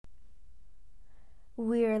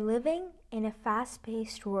We're living in a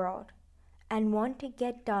fast-paced world and want to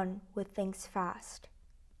get done with things fast.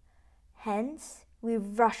 Hence, we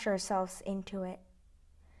rush ourselves into it.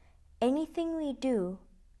 Anything we do,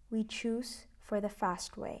 we choose for the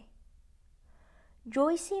fast way.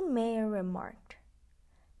 Joyce Meyer remarked,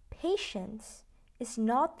 "Patience is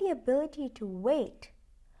not the ability to wait,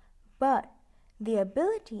 but the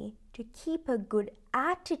ability to keep a good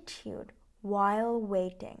attitude while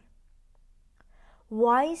waiting."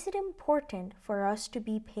 Why is it important for us to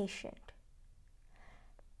be patient?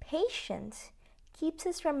 Patience keeps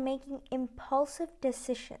us from making impulsive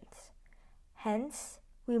decisions. Hence,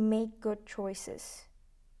 we make good choices.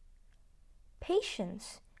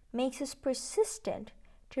 Patience makes us persistent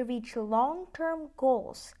to reach long-term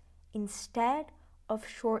goals instead of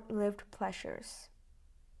short-lived pleasures.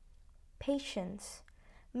 Patience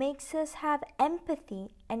makes us have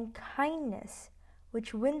empathy and kindness,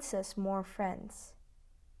 which wins us more friends.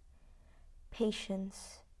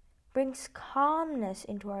 Patience brings calmness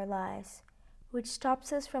into our lives, which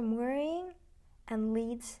stops us from worrying and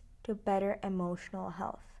leads to better emotional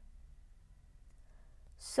health.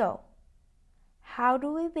 So, how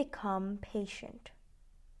do we become patient?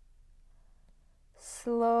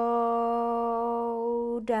 Slow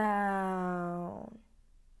down.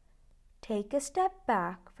 Take a step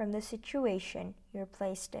back from the situation you're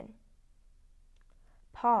placed in.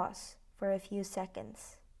 Pause for a few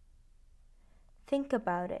seconds. Think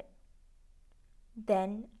about it.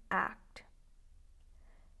 Then act.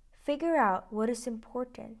 Figure out what is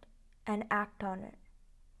important and act on it.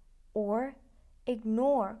 Or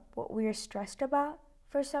ignore what we are stressed about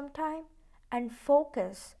for some time and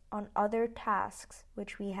focus on other tasks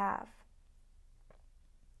which we have.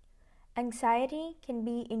 Anxiety can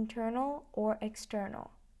be internal or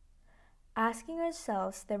external. Asking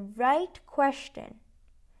ourselves the right question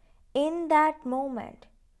in that moment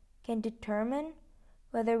can determine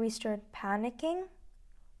whether we start panicking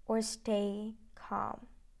or stay calm.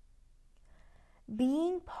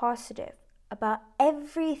 Being positive about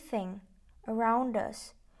everything around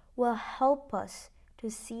us will help us to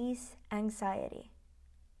cease anxiety.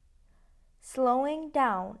 Slowing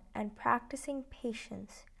down and practicing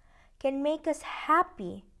patience can make us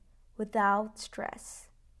happy without stress.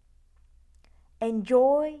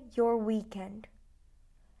 Enjoy your weekend.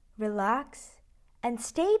 Relax and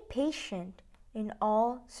stay patient in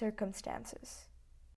all circumstances.